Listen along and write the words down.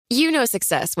You know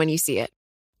success when you see it.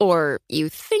 Or you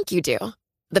think you do.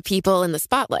 The people in the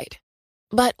spotlight.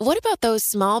 But what about those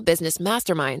small business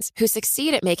masterminds who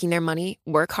succeed at making their money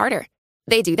work harder?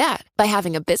 They do that by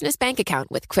having a business bank account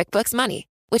with QuickBooks Money,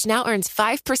 which now earns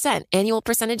 5% annual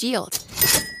percentage yield.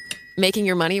 Making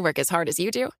your money work as hard as you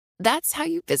do? That's how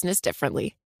you business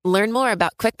differently. Learn more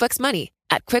about QuickBooks Money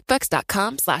at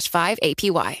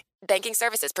quickbooks.com/5APY. Banking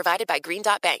services provided by Green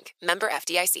Dot Bank. Member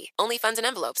FDIC. Only funds and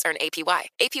envelopes earn APY.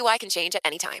 APY can change at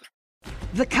any time.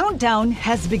 The countdown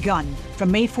has begun.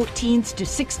 From May 14th to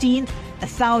 16th,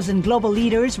 1,000 global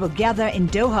leaders will gather in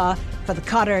Doha for the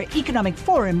Qatar Economic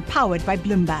Forum powered by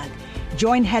Bloomberg.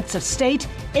 Join heads of state,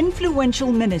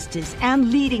 influential ministers,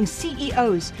 and leading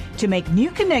CEOs to make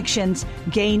new connections,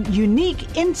 gain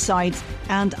unique insights,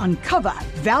 and uncover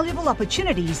valuable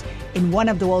opportunities in one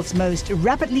of the world's most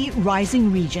rapidly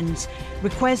rising regions.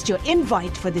 Request your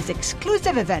invite for this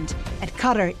exclusive event at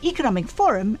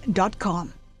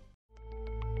QatarEconomicForum.com.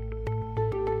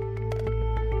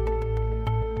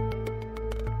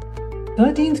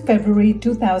 13th February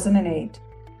 2008.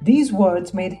 These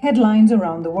words made headlines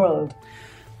around the world.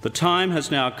 The time has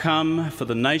now come for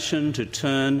the nation to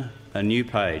turn a new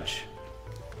page.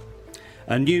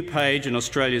 A new page in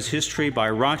Australia's history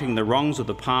by righting the wrongs of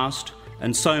the past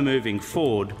and so moving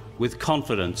forward with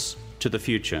confidence to the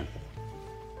future.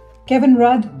 Kevin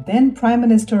Rudd, then Prime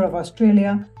Minister of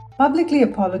Australia, publicly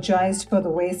apologised for the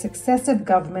way successive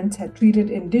governments had treated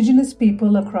Indigenous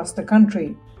people across the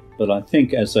country. But I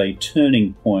think as a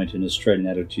turning point in Australian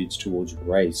attitudes towards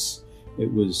race,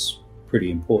 it was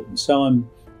pretty important. So I'm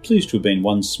pleased to have been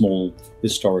one small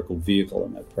historical vehicle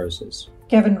in that process.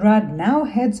 Kevin Rudd now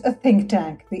heads a think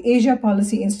tank, the Asia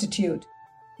Policy Institute.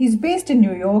 He's based in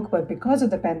New York, but because of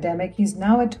the pandemic, he's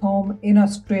now at home in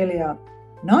Australia,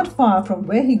 not far from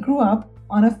where he grew up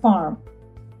on a farm.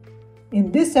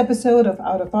 In this episode of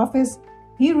Out of Office,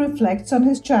 he reflects on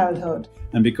his childhood.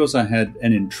 And because I had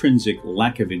an intrinsic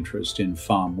lack of interest in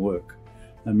farm work,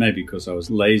 and maybe because I was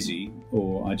lazy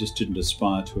or I just didn't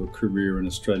aspire to a career in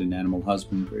Australian animal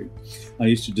husbandry, I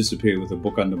used to disappear with a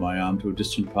book under my arm to a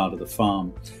distant part of the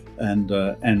farm and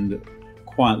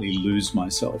quietly lose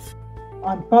myself.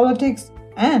 On politics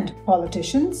and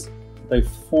politicians, they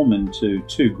form into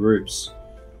two groups.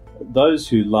 Those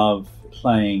who love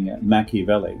playing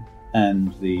Machiavelli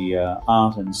and the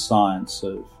art and science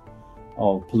of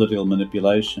political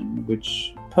manipulation,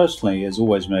 which personally has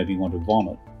always made me want to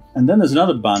vomit. And then there's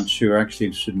another bunch who are actually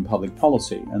interested in public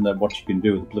policy and what you can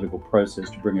do with the political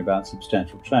process to bring about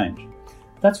substantial change.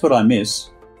 That's what I miss.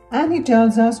 And he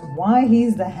tells us why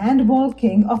he's the handball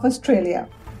king of Australia.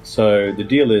 So the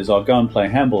deal is I'll go and play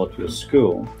handball at your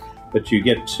school, but you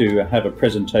get to have a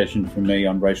presentation from me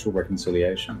on racial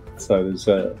reconciliation. So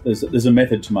there's a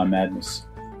method to my madness.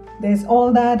 There's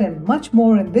all that and much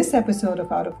more in this episode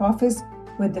of Out of Office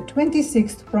with the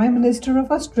 26th Prime Minister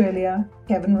of Australia,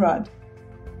 Kevin Rudd.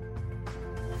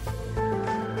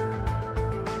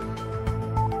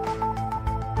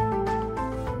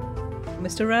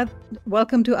 Mr. Rudd,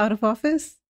 welcome to Out of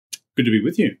Office. Good to be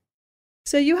with you.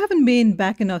 So you haven't been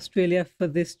back in Australia for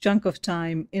this chunk of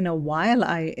time in a while,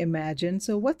 I imagine.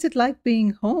 So what's it like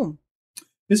being home?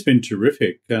 It's been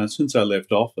terrific. Since I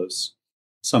left office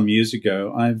some years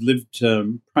ago, I've lived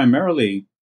primarily,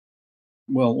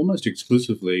 almost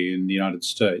exclusively in the United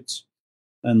States.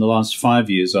 And the last 5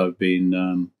 years, I've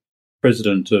been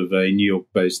president of a New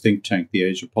York-based think tank, the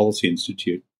Asia Policy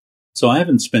Institute. So I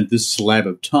haven't spent this slab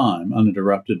of time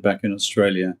uninterrupted back in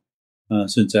Australia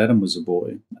since Adam was a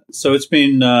boy. So it's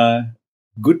been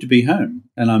good to be home.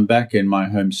 And I'm back in my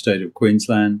home state of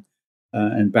Queensland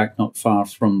and back not far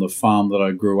from the farm that I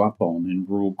grew up on in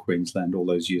rural Queensland all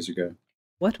those years ago.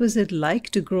 What was it like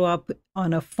to grow up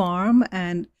on a farm,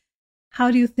 and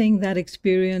how do you think that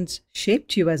experience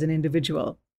shaped you as an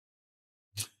individual?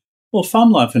 Well, farm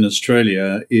life in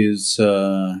Australia is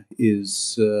an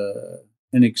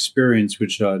experience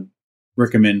which I'd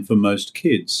recommend for most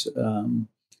kids.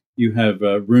 You have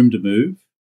room to move,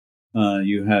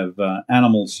 you have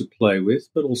animals to play with,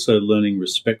 but also learning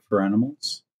respect for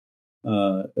animals.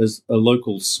 As a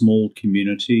local small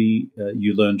community,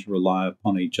 you learn to rely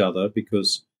upon each other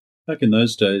because back in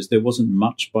those days, there wasn't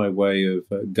much by way of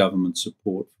government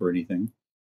support for anything.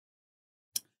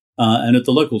 And at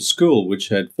the local school, which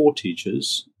had 4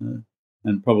 teachers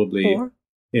and probably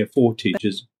 4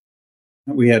 teachers,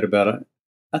 we had about,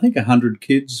 100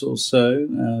 kids or so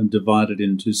divided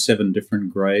into 7 different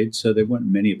grades. So there weren't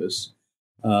many of us.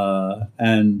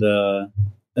 And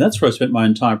that's where I spent my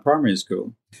entire primary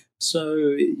school.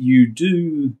 So you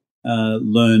do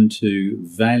learn to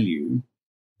value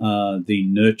the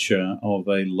nurture of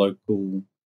a local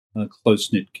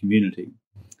close-knit community.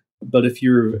 But if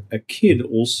you're a kid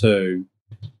also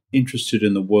interested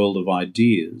in the world of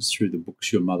ideas through the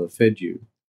books your mother fed you,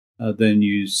 then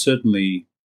you certainly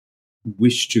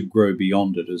wish to grow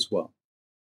beyond it as well.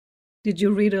 Did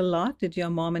you read a lot? Did your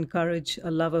mom encourage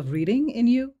a love of reading in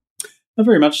you?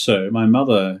 Very much so. My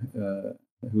mother,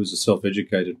 who was a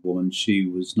self-educated woman, she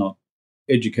was not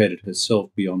educated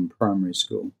herself beyond primary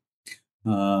school.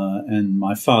 And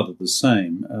my father the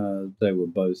same. They were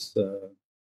both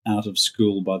out of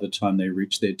school by the time they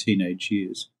reached their teenage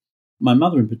years. My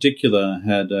mother in particular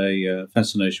had a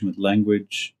fascination with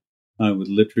language, with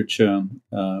literature,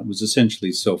 was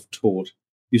essentially self-taught,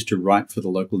 used to write for the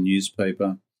local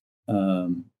newspaper,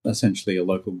 essentially a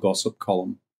local gossip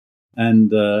column.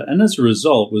 And as a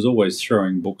result, was always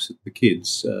throwing books at the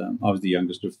kids. I was the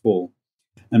youngest of four.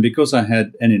 And because I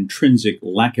had an intrinsic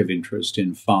lack of interest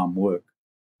in farm work,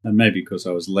 and maybe because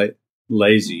I was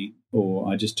lazy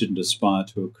or I just didn't aspire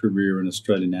to a career in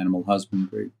Australian animal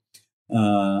husbandry,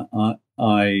 I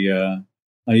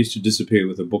used to disappear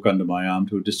with a book under my arm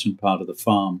to a distant part of the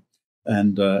farm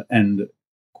and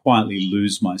quietly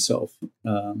lose myself.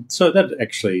 So that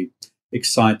actually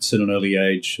excites at an early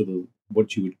age sort of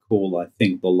what you would call, I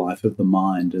think, the life of the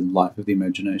mind and life of the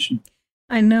imagination.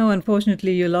 I know,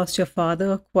 unfortunately, you lost your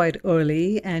father quite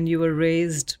early, and you were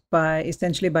raised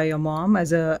essentially by your mom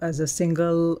as a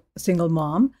single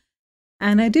mom.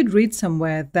 And I did read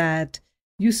somewhere that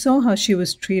you saw how she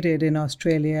was treated in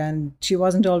Australia, and she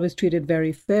wasn't always treated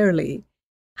very fairly.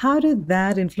 How did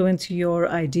that influence your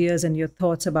ideas and your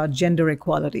thoughts about gender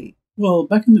equality? Well,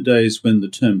 back in the days when the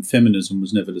term feminism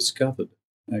was never discovered,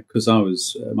 because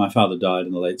my father died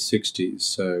in the late 60s,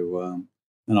 so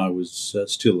and I was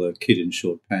still a kid in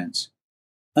short pants.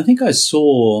 I think I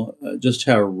saw just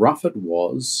how rough it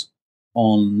was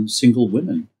on single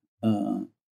women.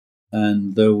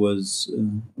 And there was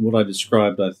what I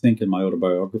described, I think, in my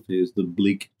autobiography as the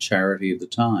bleak charity of the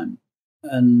time.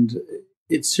 And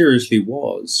it seriously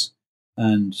was.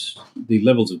 And the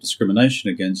levels of discrimination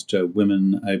against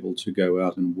women able to go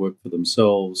out and work for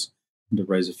themselves and to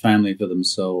raise a family for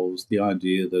themselves,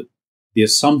 the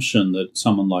assumption that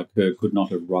someone like her could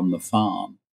not have run the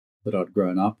farm that I'd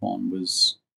grown up on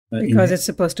was... because it's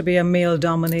supposed to be a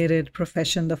male-dominated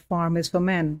profession, the farm is for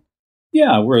men.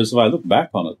 Yeah, whereas if I look back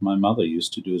on it, my mother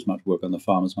used to do as much work on the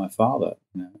farm as my father,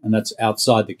 and that's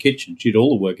outside the kitchen. She did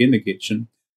all the work in the kitchen,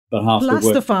 but half plus the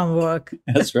work... the farm work.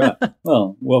 That's right.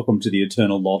 Well, welcome to the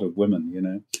eternal lot of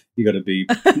women, You got to be...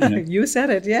 You said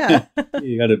it, yeah.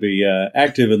 You got to be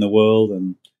active in the world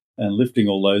and lifting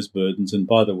all those burdens. And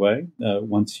by the way,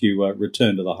 once you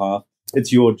return to the hearth,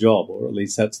 it's your job, or at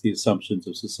least that's the assumptions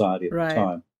of society at the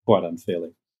time, quite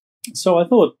unfairly. So I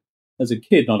thought, as a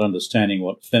kid, not understanding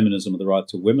what feminism or the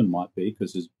rights of women might be,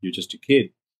 because you're just a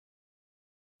kid,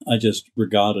 I just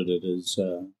regarded it as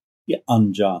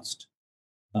unjust.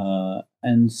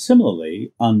 And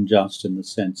similarly, unjust in the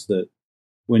sense that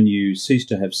when you cease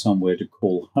to have somewhere to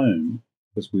call home,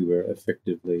 because we were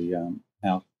effectively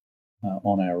out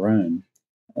on our own,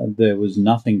 there was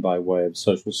nothing by way of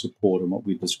social support and what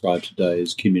we describe today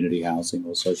as community housing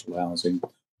or social housing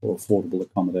or affordable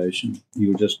accommodation.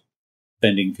 You were just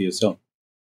fending for yourself.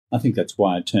 I think that's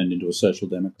why I turned into a social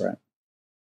democrat.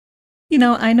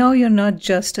 I know you're not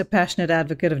just a passionate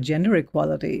advocate of gender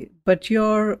equality, but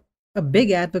you're a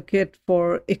big advocate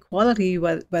for equality,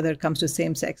 whether it comes to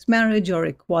same-sex marriage or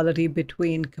equality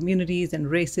between communities and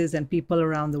races and people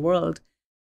around the world.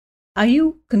 Are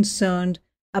you concerned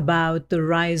about the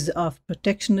rise of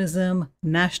protectionism,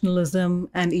 nationalism,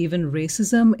 and even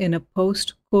racism in a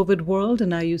post-COVID world?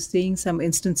 And are you seeing some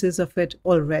instances of it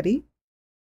already?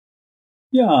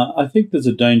 Yeah, I think there's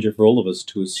a danger for all of us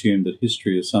to assume that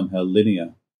history is somehow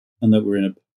linear and that we're in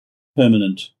a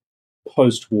permanent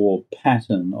post-war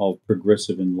pattern of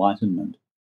progressive enlightenment.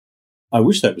 I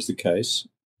wish that was the case,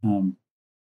 but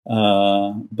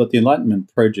the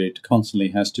Enlightenment project constantly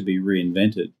has to be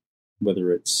reinvented,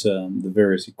 whether it's the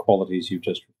various equalities you've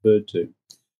just referred to,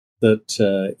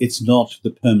 that it's not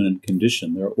the permanent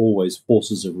condition. There are always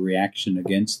forces of reaction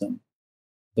against them.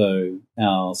 So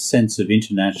our sense of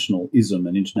internationalism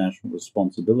and international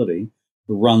responsibility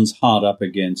runs hard up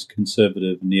against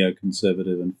conservative,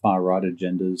 neoconservative and far-right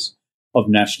agendas of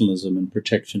nationalism and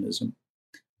protectionism.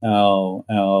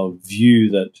 Our view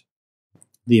that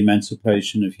the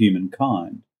emancipation of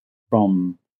humankind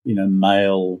from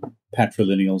male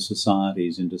patrilineal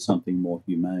societies into something more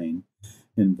humane,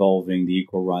 involving the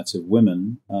equal rights of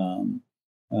women,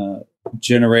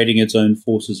 generating its own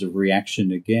forces of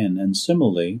reaction again. And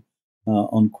similarly,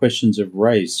 on questions of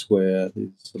race, where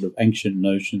the sort of ancient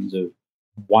notions of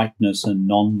whiteness and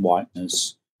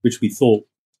non-whiteness, which we thought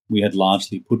we had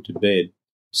largely put to bed,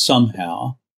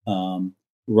 somehow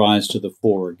rise to the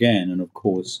fore again. And, of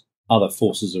course, other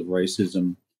forces of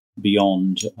racism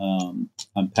beyond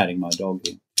I'm patting my dog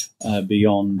here,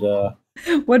 beyond...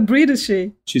 what breed is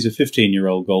she? She's a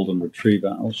 15-year-old golden retriever.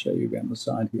 I'll show you around the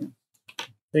side here.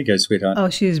 There you go, sweetheart. Oh,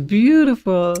 she's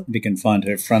beautiful. If you can find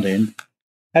her front end.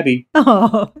 Abby.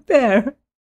 Oh, there.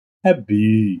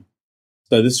 Abby.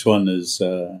 So this one is,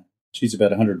 she's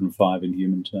about 105 in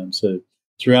human terms. So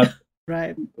throughout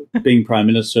right. being Prime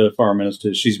Minister, Foreign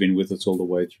Minister, she's been with us all the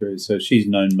way through. So she's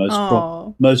known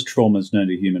most traumas known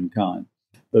to humankind.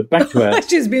 But back to our...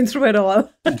 She's been through it all.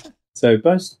 So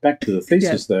back to the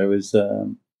thesis, though, is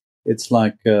it's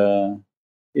like,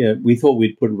 we thought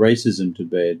we'd put racism to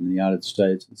bed in the United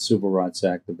States, the Civil Rights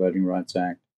Act, the Voting Rights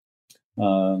Act,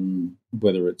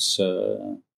 whether it's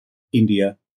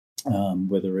India,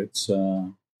 whether it's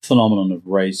phenomenon of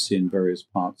race in various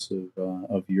parts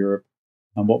of Europe,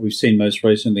 and what we've seen most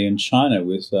recently in China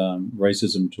with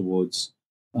racism towards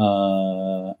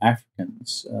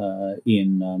Africans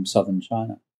in southern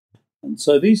China. And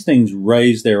so these things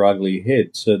raise their ugly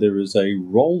head. So there is a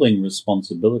rolling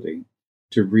responsibility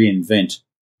to reinvent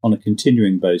on a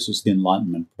continuing basis the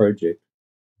Enlightenment project,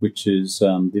 which is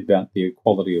about the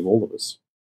equality of all of us.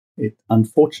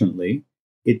 Unfortunately,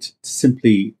 it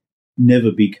simply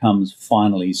never becomes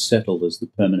finally settled as the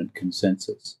permanent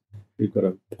consensus. We've got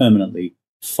to permanently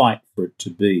fight for it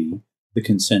to be the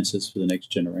consensus for the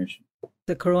next generation.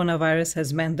 The coronavirus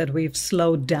has meant that we've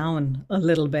slowed down a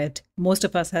little bit. Most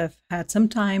of us have had some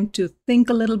time to think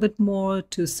a little bit more,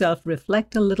 to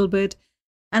self-reflect a little bit.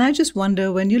 And I just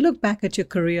wonder, when you look back at your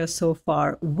career so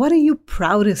far, what are you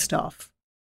proudest of?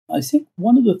 I think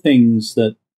one of the things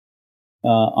that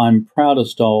I'm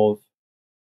proudest of,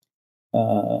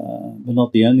 but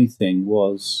not the only thing,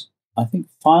 was, I think,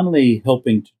 finally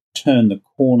helping to turn the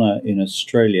corner in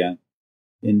Australia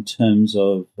in terms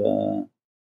of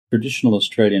traditional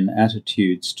Australian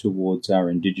attitudes towards our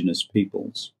Indigenous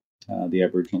peoples, the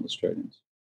Aboriginal Australians.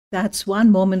 That's one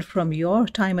moment from your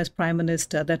time as Prime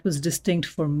Minister that was distinct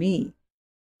for me.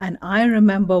 And I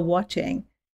remember watching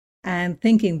and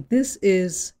thinking, this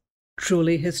is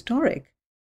truly historic.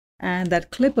 And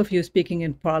that clip of you speaking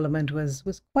in Parliament was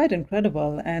quite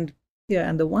incredible. And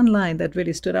the one line that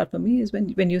really stood out for me is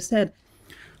when you said,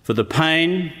 "For the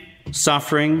pain,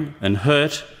 suffering and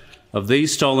hurt of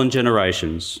these stolen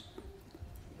generations,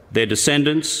 their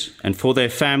descendants, and for their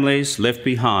families left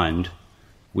behind,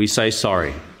 we say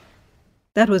sorry."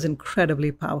 That was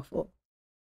incredibly powerful.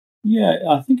 Yeah,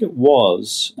 I think it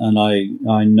was. And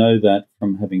I know that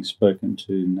from having spoken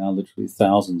to now literally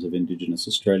thousands of Indigenous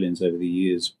Australians over the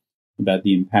years about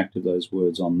the impact of those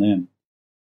words on them.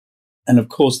 And of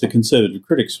course, the Conservative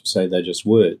critics will say they're just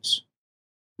words.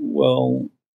 Well,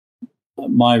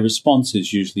 my response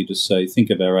is usually to say, think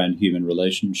of our own human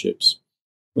relationships.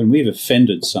 When we've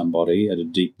offended somebody at a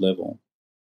deep level,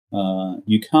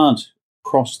 you can't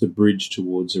cross the bridge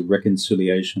towards a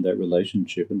reconciliation of that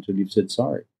relationship until you've said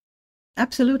sorry.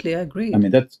 Absolutely, I agree. I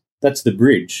mean, that's the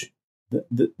bridge.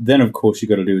 Then, of course, you've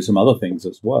got to do some other things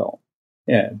as well.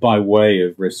 Yeah, by way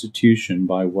of restitution,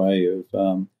 by way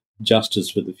of justice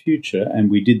for the future.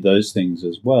 And we did those things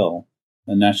as well.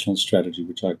 A national strategy,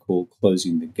 which I call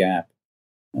Closing the Gap.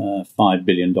 $5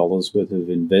 billion worth of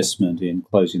investment in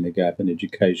closing the gap in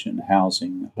education,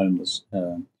 housing, homeless,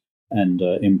 and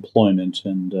employment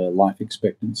and life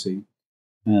expectancy.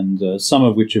 And some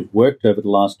of which have worked over the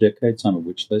last decade, some of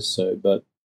which less so. But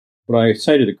what I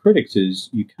say to the critics is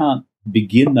you can't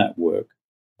begin that work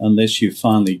unless you've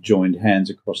finally joined hands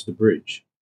across the bridge.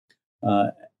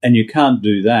 And you can't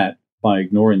do that by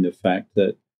ignoring the fact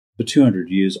that for 200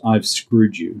 years I've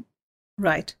screwed you.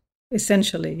 Right.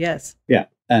 Essentially, yes. Yeah.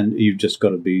 And you've just got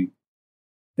to be,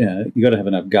 you've got to have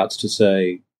enough guts to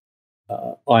say,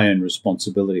 I own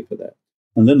responsibility for that.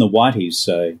 And then the whiteys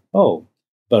say, oh,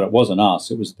 but it wasn't us,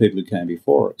 it was the people who came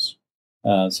before us.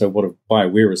 So why are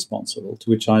we responsible? To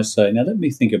which I say, now let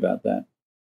me think about that.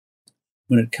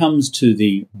 When it comes to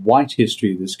the white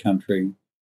history of this country,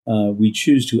 we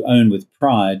choose to own with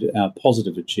pride our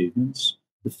positive achievements,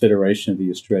 the federation of the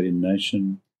Australian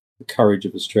nation, the courage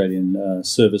of Australian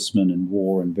servicemen in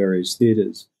war and various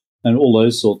theatres, and all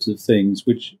those sorts of things,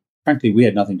 which, frankly, we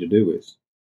had nothing to do with.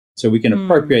 So we can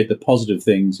appropriate the positive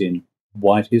things in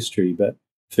white history, but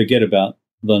forget about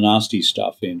the nasty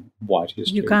stuff in white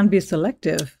history. You can't be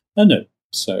selective. Oh, no.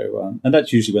 So, and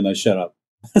that's usually when they shut up.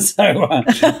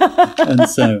 And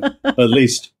so at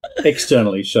least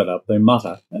externally shut up, they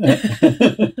mutter.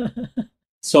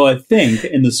 So I think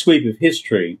in the sweep of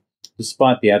history,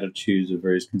 despite the attitudes of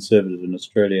various conservatives in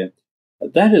Australia,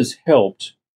 that has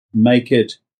helped make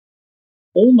it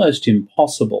almost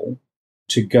impossible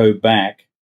to go back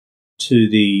to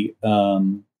the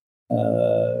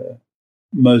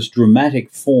most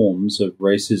dramatic forms of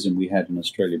racism we had in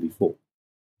Australia before.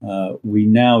 We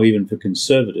now, even for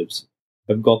Conservatives,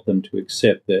 have got them to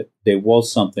accept that there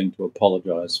was something to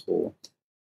apologise for.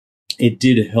 It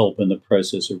did help in the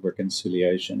process of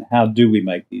reconciliation. How do we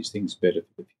make these things better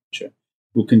for the future?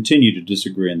 We'll continue to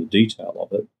disagree in the detail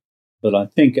of it, but I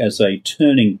think as a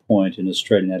turning point in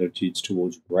Australian attitudes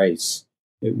towards race,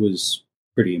 it was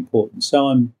pretty important. So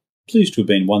I'm pleased to have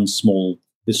been one small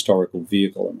historical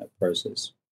vehicle in that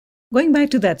process. Going back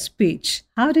to that speech,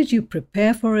 how did you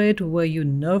prepare for it? Were you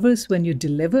nervous when you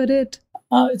delivered it?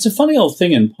 It's a funny old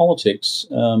thing in politics.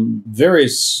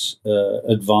 Various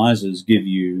advisors give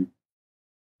you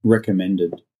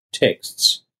recommended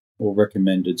texts or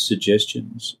recommended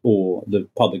suggestions, or the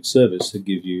public service that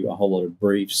give you a whole lot of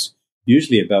briefs,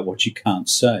 usually about what you can't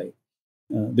say.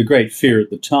 The great fear at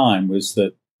the time was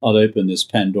that I'd open this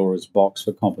Pandora's box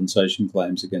for compensation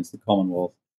claims against the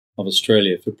Commonwealth of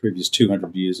Australia for previous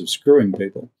 200 years of screwing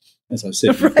people, as I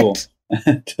said before.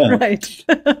 Right.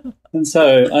 And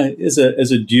so, as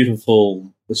a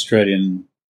dutiful Australian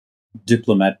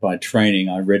diplomat by training,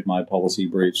 I read my policy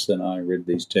briefs and I read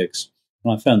these texts,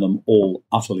 and I found them all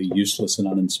utterly useless and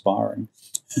uninspiring.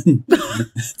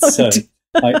 So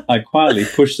I quietly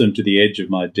pushed them to the edge of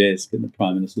my desk in the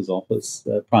Prime Minister's office,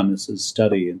 Prime Minister's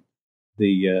study in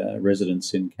the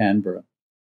residence in Canberra.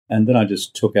 And then I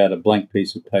just took out a blank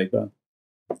piece of paper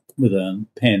with a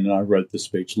pen and I wrote the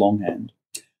speech longhand.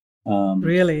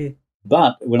 Really?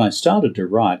 But when I started to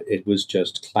write, it was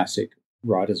just classic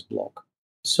writer's block.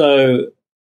 So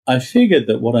I figured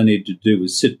that what I needed to do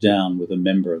was sit down with a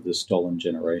member of the stolen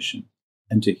generation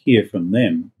and to hear from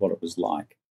them what it was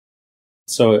like.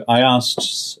 So I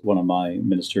asked one of my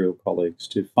ministerial colleagues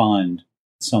to find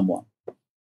someone.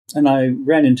 And I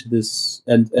ran into this,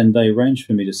 and they arranged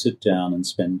for me to sit down and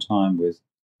spend time with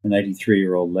an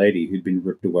 83-year-old lady who'd been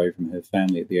ripped away from her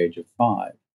family at the age of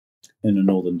 5 in the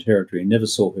Northern Territory and never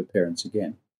saw her parents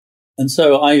again. And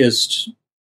so I just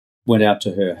went out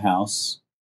to her house,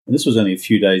 and this was only a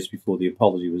few days before the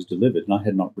apology was delivered, and I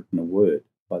had not written a word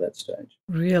by that stage.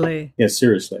 Really? Yeah,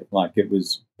 seriously. Like, it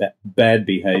was bad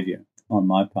behaviour on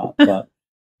my part.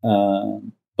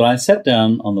 But I sat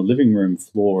down on the living room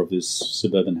floor of this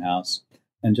suburban house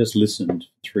and just listened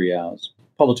for 3 hours.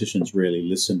 Politicians rarely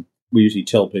listen. We usually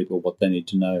tell people what they need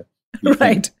to know.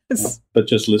 Right. But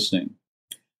just listening.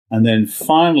 And then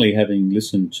finally, having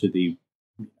listened to the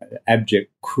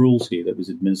abject cruelty that was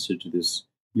administered to this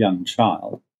young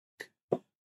child,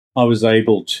 I was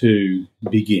able to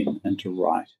begin and to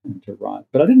write.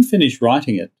 But I didn't finish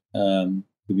writing it, you'll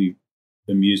be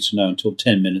amused to know, until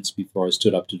 10 minutes before I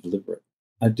stood up to deliver it.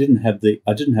 I didn't have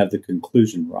the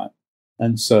conclusion right.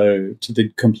 And so, to the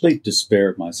complete despair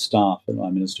of my staff and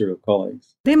my ministerial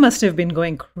colleagues, they must have been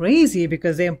going crazy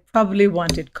because they probably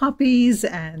wanted copies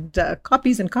and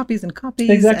copies and copies and copies.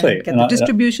 Exactly. And get the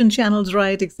distribution channels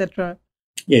right, etc.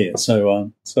 Yeah.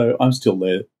 So I'm still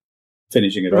there,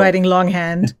 finishing it off. Writing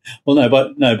longhand. Well,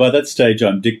 no. By that stage,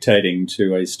 I'm dictating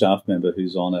to a staff member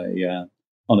who's on a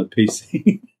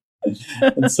PC.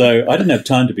 And so I didn't have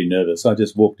time to be nervous. I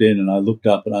just walked in and I looked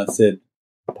up and I said,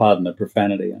 pardon the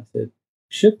profanity, I said,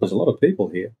 shit, there's a lot of people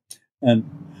here. And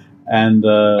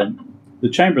the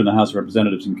chamber in the House of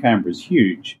Representatives in Canberra is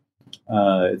huge.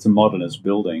 It's a modernist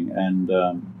building. And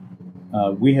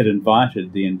we had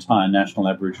invited the entire national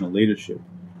Aboriginal leadership.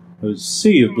 It was a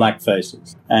sea of black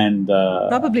faces. And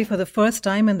probably for the first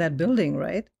time in that building,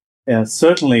 right? Yeah,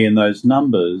 certainly in those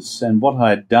numbers. And what I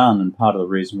had done, and part of the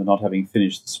reason for not having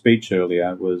finished the speech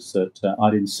earlier, was that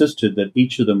I'd insisted that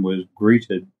each of them was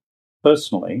greeted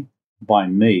personally by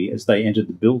me as they entered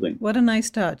the building. What a nice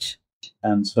touch.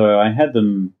 And so I had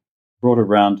them brought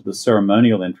around to the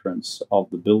ceremonial entrance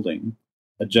of the building,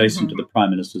 adjacent to the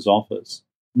Prime Minister's office,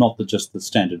 not just the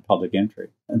standard public entry.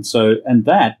 And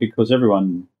that, because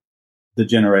everyone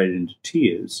degenerated into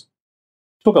tears,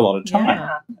 took a lot of time.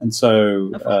 Yeah. And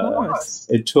so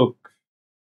it took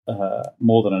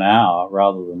more than an hour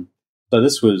rather than... So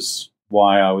this was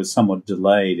why I was somewhat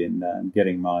delayed in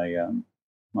getting my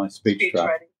my speech draft.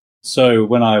 Ready. So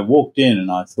when I walked in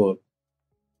and I thought,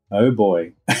 oh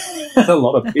boy, a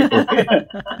lot of people here.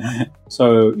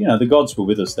 So, the gods were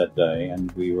with us that day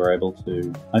and we were able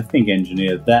to, I think,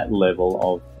 engineer that level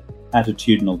of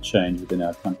attitudinal change within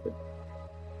our country.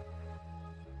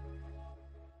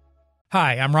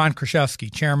 Hi, I'm Ron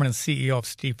Kraszewski, Chairman and CEO of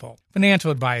Stifel.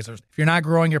 Financial advisors, if you're not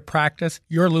growing your practice,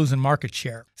 you're losing market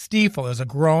share. Stifel is a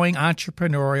growing,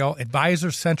 entrepreneurial,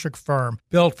 advisor-centric firm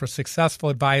built for successful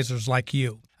advisors like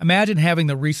you. Imagine having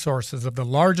the resources of the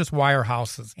largest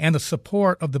wirehouses and the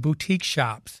support of the boutique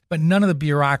shops, but none of the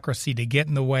bureaucracy to get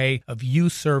in the way of you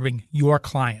serving your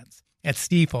clients. At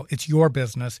Stifel, it's your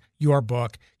business, your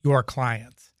book, your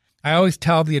clients. I always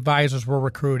tell the advisors we're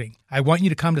recruiting, I want you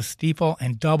to come to Stifel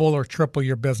and double or triple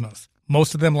your business.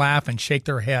 Most of them laugh and shake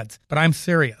their heads, but I'm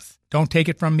serious. Don't take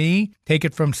it from me. Take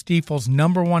it from Stifel's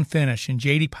 #1 finish in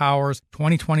J.D. Power's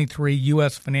 2023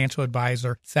 U.S. Financial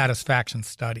Advisor Satisfaction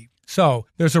Study. So,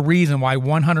 there's a reason why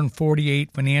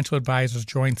 148 financial advisors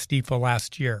joined Stifel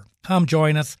last year. Come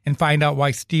join us and find out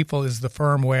why Stifel is the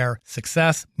firm where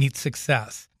success meets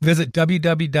success. Visit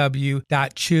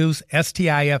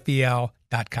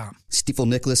www.choosestifel.com. Stifel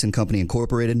Nicholas and Company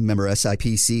Incorporated, member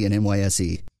SIPC and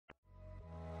NYSE.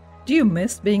 Do you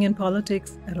miss being in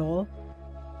politics at all?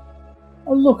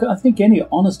 Oh, look, I think any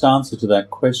honest answer to that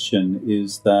question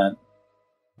is that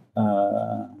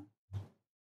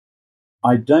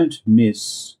I don't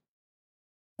miss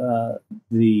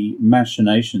the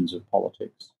machinations of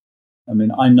politics. I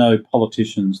mean, I know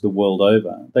politicians the world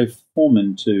over. They form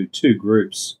into two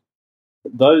groups.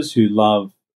 Those who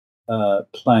love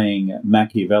playing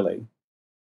Machiavelli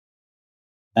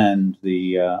and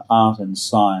the art and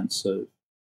science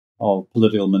of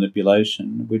political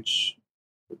manipulation, which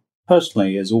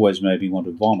personally has always made me want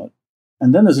to vomit.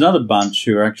 And then there's another bunch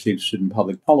who are actually interested in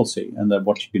public policy and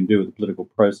what you can do with the political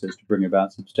process to bring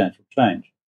about substantial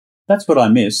change. That's what I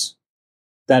miss.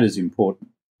 That is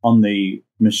important. On the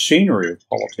machinery of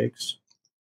politics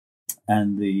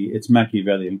and its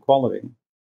Machiavellian quality,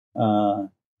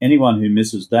 anyone who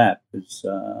misses that has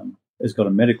got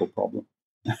a medical problem.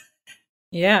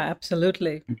 Yeah,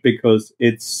 absolutely. Because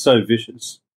it's so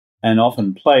vicious and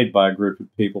often played by a group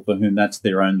of people for whom that's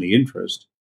their only interest,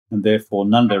 and therefore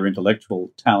none of their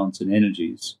intellectual talents and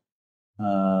energies,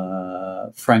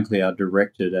 frankly, are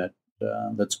directed at,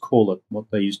 let's call it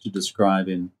what they used to describe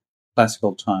in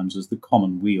classical times as the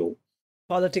common weal.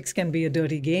 Politics can be a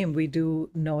dirty game. We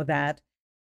do know that.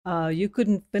 You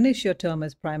couldn't finish your term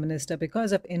as prime minister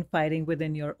because of infighting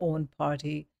within your own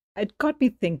party. It got me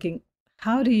thinking,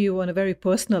 how do you, on a very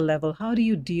personal level, how do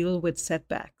you deal with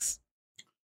setbacks?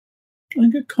 I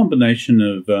think a combination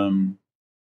of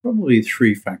probably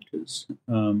three factors.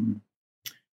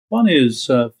 One is,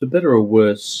 for better or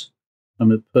worse,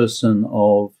 I'm a person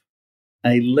of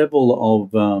a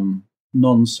level of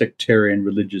non-sectarian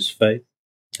religious faith,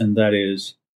 and that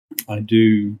is, I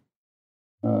do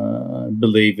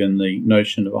believe in the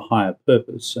notion of a higher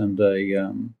purpose and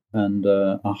a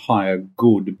higher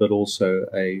good, but also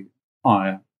a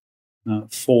higher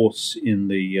force in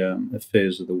the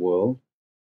affairs of the world.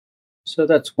 So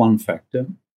that's one factor.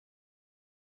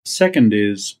 Second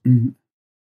is,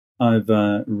 I've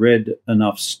read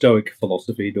enough Stoic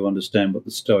philosophy to understand what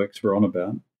the Stoics were on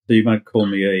about. So you might call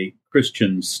me a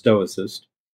Christian Stoicist.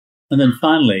 And then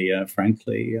finally,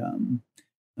 frankly,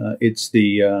 it's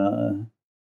the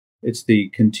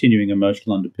continuing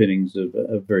emotional underpinnings of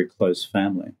a very close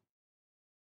family.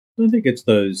 So I think it's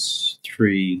those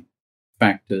three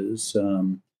factors.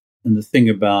 And the thing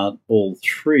about all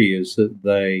three is that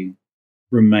they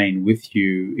remain with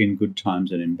you in good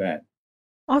times and in bad.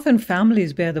 Often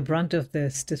families bear the brunt of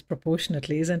this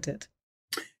disproportionately, isn't it?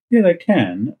 Yeah, they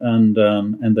can, and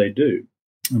they do.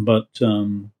 But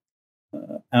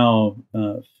our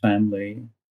family,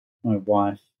 my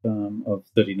wife of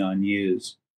 39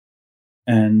 years,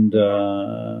 and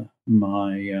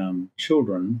my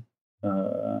children,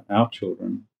 our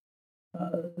children,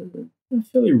 are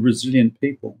fairly resilient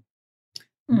people.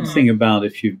 The thing about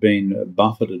if you've been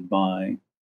buffeted by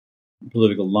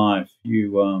political life,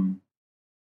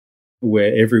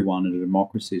 where everyone in a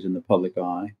democracy is in the public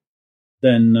eye,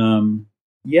 then,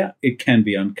 it can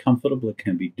be uncomfortable, it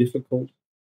can be difficult,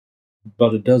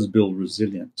 but it does build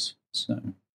resilience.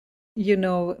 So, you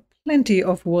know, plenty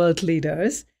of world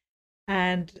leaders,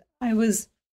 and I was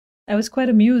quite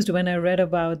amused when I read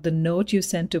about the note you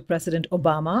sent to President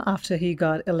Obama after he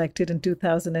got elected in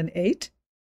 2008.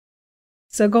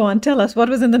 So go on, tell us, what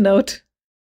was in the note?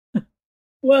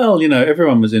 Well,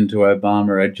 everyone was into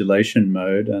Obama adulation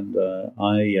mode, and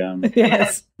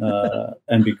yes.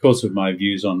 And because of my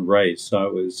views on race, I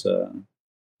was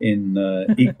in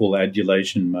equal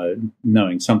adulation mode,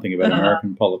 knowing something about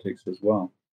American politics as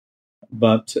well.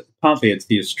 But partly it's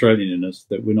the Australianness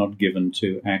that we're not given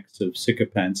to acts of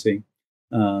sycophancy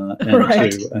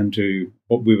and to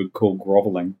what we would call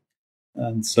groveling.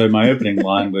 And so my opening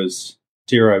line was,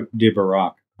 Dear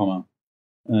Barack,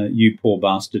 you poor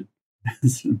bastard.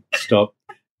 Stop.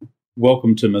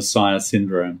 Welcome to Messiah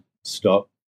syndrome. Stop.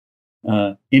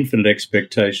 Infinite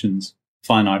expectations,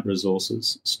 finite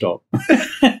resources. Stop.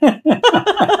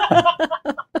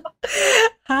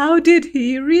 How did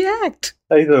he react?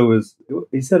 He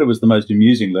said it was the most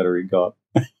amusing letter he got.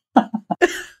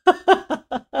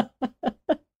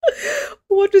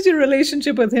 What was your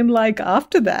relationship with him like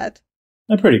after that?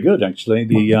 Pretty good, actually.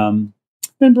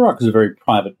 Barack was a very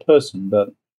private person,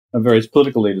 but various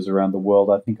political leaders around the world,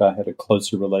 I think I had a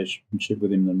closer relationship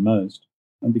with him than most,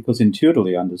 and because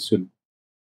intuitively understood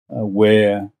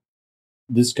where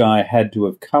this guy had to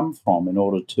have come from in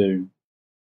order to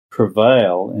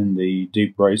prevail in the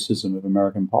deep racism of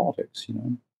American politics,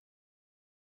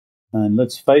 And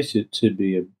let's face it, to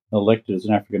be elected as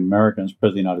an African American as President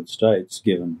of the United States,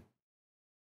 given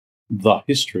the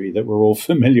history that we're all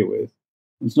familiar with,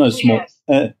 it's no small.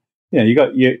 Yes. You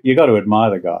got to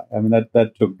admire the guy. I mean,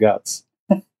 that took guts.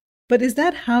 But is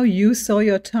that how you saw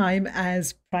your time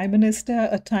as Prime Minister,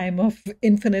 a time of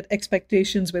infinite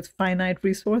expectations with finite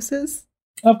resources?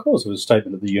 Of course, it was a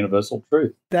statement of the universal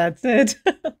truth. That's it.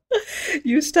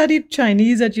 You studied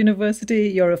Chinese at university.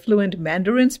 You're a fluent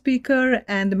Mandarin speaker,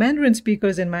 and the Mandarin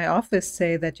speakers in my office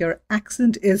say that your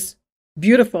accent is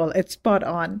beautiful. It's spot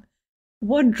on.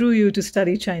 What drew you to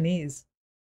study Chinese?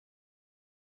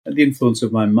 The influence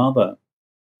of my mother,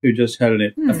 who just had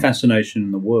a fascination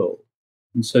in the world.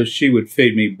 And so she would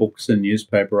feed me books and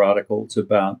newspaper articles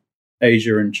about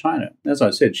Asia and China. As I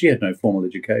said, she had no formal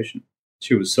education.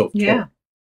 She was self-taught. Yeah.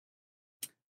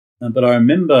 But I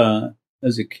remember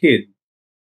as a kid,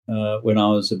 when I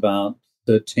was about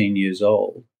 13 years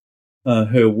old,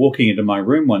 her walking into my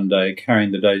room one day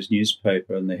carrying the day's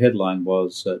newspaper, and the headline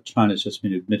was, China's just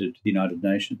been admitted to the United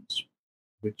Nations,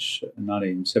 which in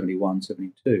 1971,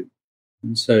 72.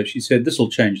 And so she said, this will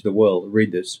change the world.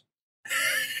 Read this.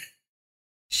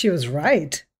 She was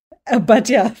right. But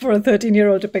yeah, for a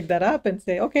 13-year-old to pick that up and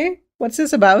say, okay, what's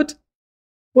this about?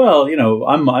 Well,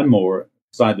 I'm more,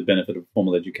 because I had the benefit of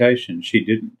formal education. She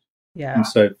didn't. Yeah. And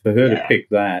so for her to pick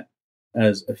that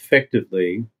as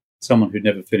effectively someone who'd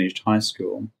never finished high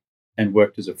school and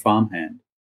worked as a farmhand,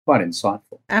 quite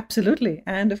insightful. Absolutely.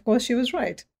 And of course, she was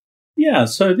right. Yeah,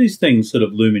 so these things sort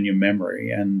of loom in your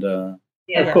memory. And of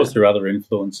course, there are other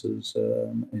influences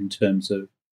in terms of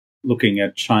looking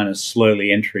at China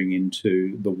slowly entering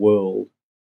into the world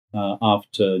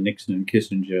after Nixon and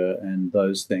Kissinger and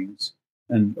those things.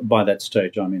 And by that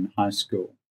stage, I'm in high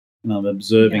school and I'm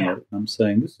observing it. I'm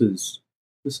saying, this is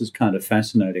kind of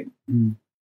fascinating. And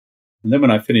then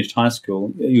when I finished high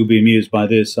school, you'll be amused by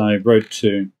this, I wrote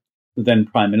to the then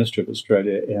Prime Minister of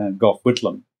Australia, Gough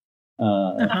Whitlam,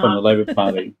 from the Labor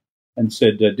Party, and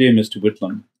said, Dear Mr.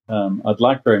 Whitlam, I'd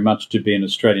like very much to be an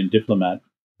Australian diplomat.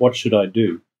 What should I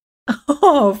do?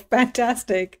 Oh,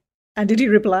 fantastic. And did he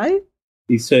reply?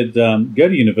 He said, go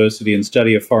to university and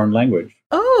study a foreign language.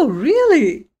 Oh,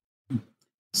 really?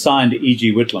 Signed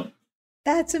E.G. Whitlam.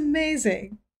 That's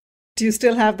amazing. Do you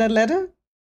still have that letter?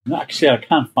 No, actually, I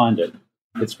can't find it.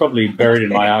 It's probably buried in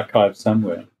my archive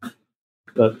somewhere.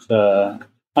 But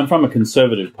I'm from a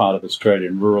conservative part of Australia,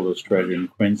 in rural Australia, in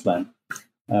Queensland,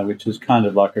 which is kind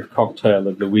of like a cocktail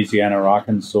of Louisiana,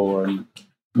 Arkansas, and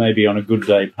maybe on a good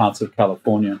day, parts of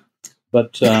California.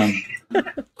 But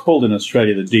called in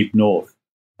Australia the Deep North.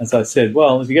 As I said,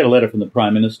 well, if you get a letter from the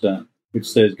Prime Minister which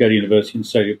says go to university and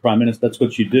study Prime Minister, that's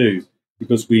what you do,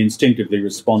 because we instinctively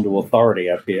respond to authority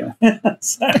up here.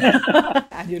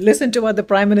 And you listen to what the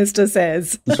Prime Minister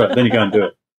says. That's right, then you go and do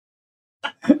it.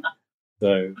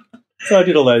 So I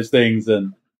did all those things,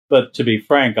 but to be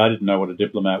frank, I didn't know what a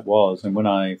diplomat was. And when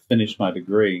I finished my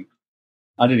degree,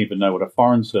 I didn't even know what a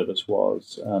foreign service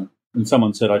was. And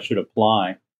someone said I should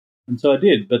apply. And so I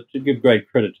did, but to give great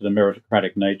credit to the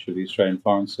meritocratic nature of the Australian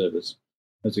Foreign Service,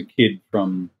 as a kid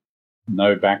from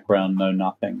no background, no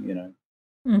nothing, they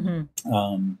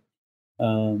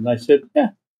said,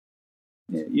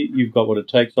 you've got what it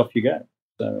takes, off you go.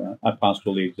 So I passed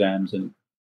all the exams and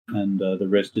the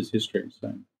rest is history. So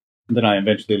and then I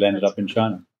eventually landed up in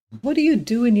China. What do you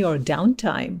do in your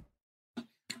downtime?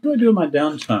 What do I do in my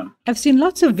downtime? I've seen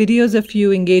lots of videos of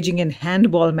you engaging in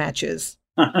handball matches.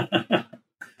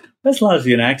 That's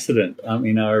largely an accident. I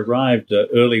mean, I arrived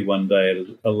early one day at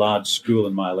a large school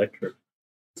in my electorate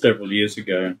several years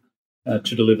ago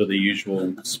to deliver the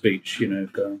usual speech,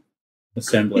 for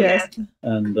assembly. Yes.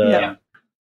 And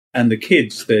the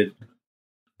kids said,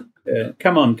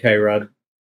 come on, K-Rudd.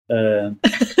 I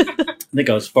think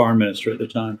I was foreign minister at the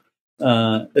time.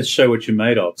 Let's show what you're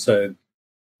made of. So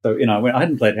I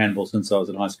hadn't played handball since I was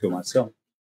in high school myself.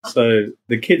 So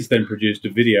the kids then produced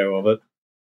a video of it.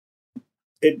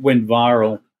 It went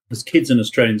viral because kids in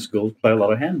Australian schools play a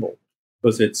lot of handball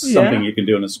because it's something you can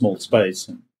do in a small space,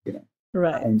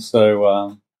 Right. And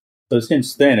so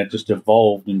since then, it just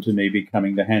evolved into me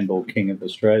becoming the handball king of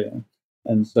Australia.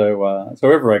 And so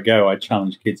wherever I go, I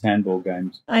challenge kids' handball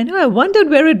games. I know. I wondered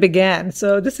where it began.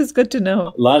 So this is good to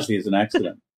know. Largely as an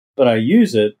accident. But I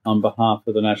use it on behalf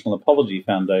of the National Apology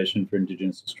Foundation for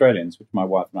Indigenous Australians, which my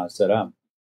wife and I set up.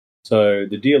 So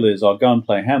the deal is I'll go and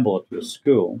play handball at your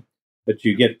school, but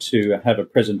you get to have a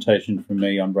presentation from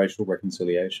me on racial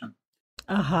reconciliation.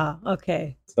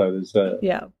 Okay. So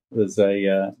there's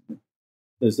a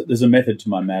method to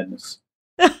my madness.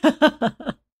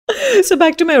 So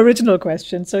back to my original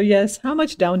question. So yes, how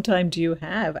much downtime do you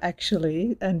have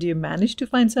actually? And do you manage to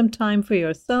find some time for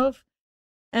yourself?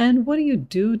 And what do you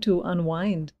do to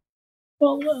unwind?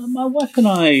 Well, my wife and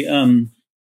I,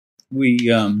 we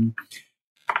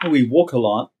walk a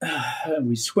lot,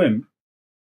 we swim,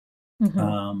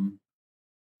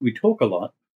 we talk a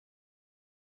lot,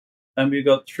 and we've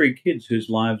got 3 kids whose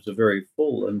lives are very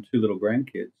full and 2 little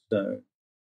grandkids. So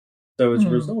as a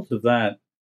result of that,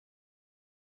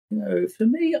 for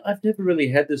me, I've never really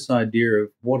had this idea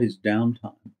of what is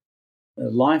downtime.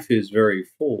 Life is very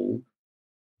full,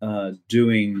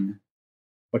 doing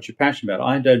what you're passionate about.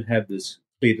 I don't have this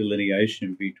clear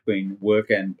delineation between work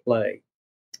and play,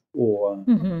 or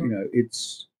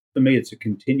it's, for me, it's a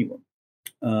continuum.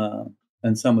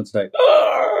 And some would say,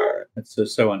 it's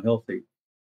so unhealthy.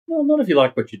 Well, not if you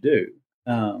like what you do.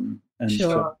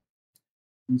 Sure.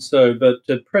 But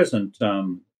at present,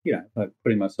 I'm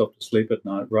putting myself to sleep at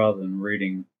night rather than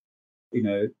reading,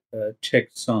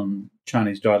 texts on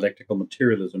Chinese dialectical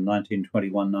materialism,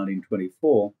 1921,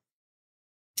 1924,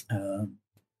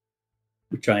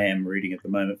 which I am reading at the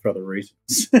moment for other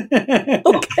reasons.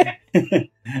 Okay.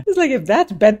 It's like, if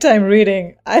that's bedtime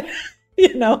reading,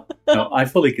 No, I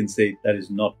fully concede that is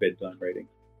not bedtime reading.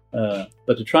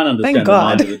 But to try and understand the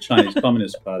mind of the Chinese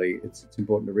Communist Party, it's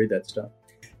important to read that stuff.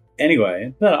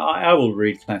 Anyway, but I will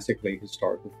read classically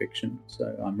historical fiction.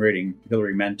 So I'm reading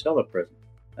Hilary Mantel at present,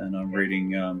 and I'm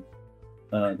reading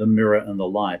The Mirror and the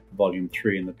Light, Volume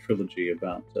 3 in the trilogy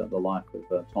about the life of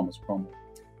Thomas Cromwell.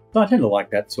 So I tend to like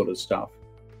that sort of stuff,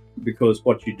 because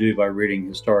what you do by reading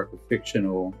historical fiction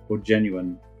or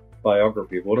genuine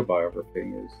biography of autobiography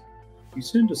is you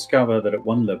soon discover that at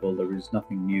one level there is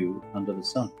nothing new under the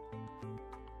sun.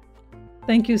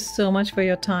 Thank you so much for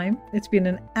your time. It's been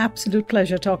an absolute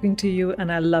pleasure talking to you,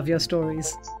 and I love your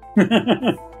stories.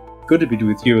 Good to be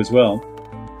with you as well.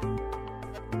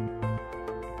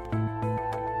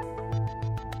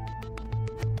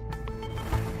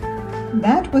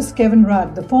 That was Kevin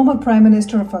Rudd, the former Prime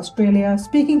Minister of Australia,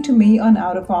 speaking to me on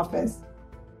Out of Office.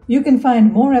 You can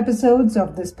find more episodes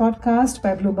of this podcast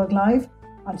by Bloomberg Live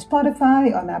on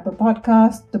Spotify, on Apple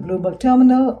Podcasts, the Bloomberg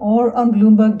Terminal, or on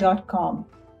Bloomberg.com.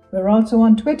 We're also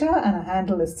on Twitter, and our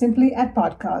handle is simply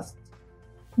 @podcasts.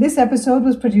 This episode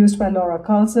was produced by Laura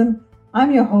Carlson.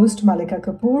 I'm your host, Malika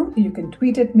Kapoor. You can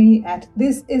tweet at me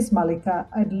 @thisismalika.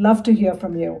 I'd love to hear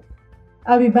from you.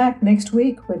 I'll be back next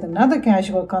week with another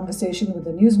casual conversation with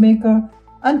a newsmaker.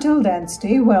 Until then,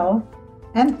 stay well,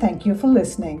 and thank you for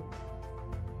listening.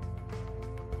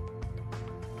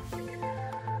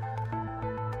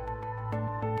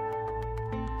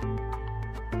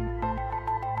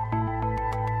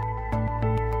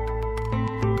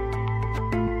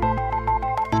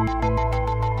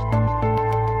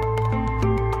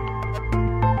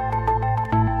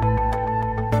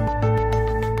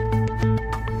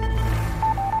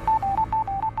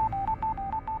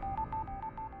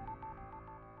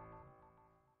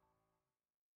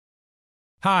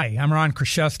 Hi, I'm Ron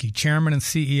Kraszewski, Chairman and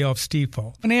CEO of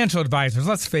Stifel. Financial advisors,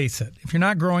 let's face it, if you're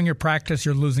not growing your practice,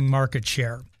 you're losing market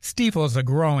share. Stifel is a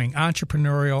growing,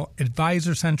 entrepreneurial,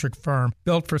 advisor-centric firm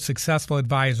built for successful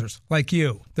advisors like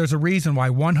you. There's a reason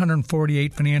why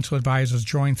 148 financial advisors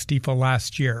joined Stifel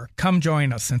last year. Come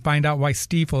join us and find out why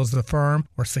Stifel is the firm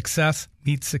where success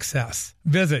meets success.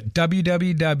 Visit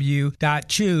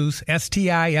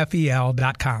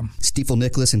www.choosestifel.com. Stifel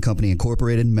Nicholas and Company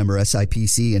Incorporated, member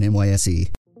SIPC and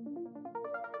NYSE.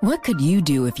 What could you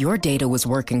do if your data was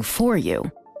working for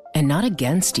you and not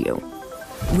against you?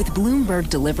 With Bloomberg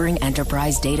delivering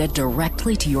enterprise data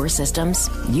directly to your systems,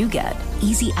 you get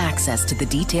easy access to the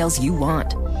details you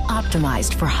want,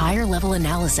 optimized for higher-level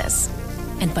analysis,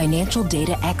 and financial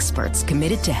data experts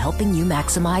committed to helping you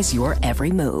maximize your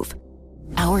every move.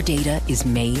 Our data is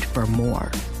made for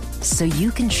more, so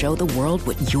you can show the world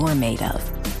what you're made of.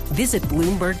 Visit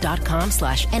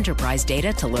Bloomberg.com/enterprise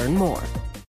data to learn more.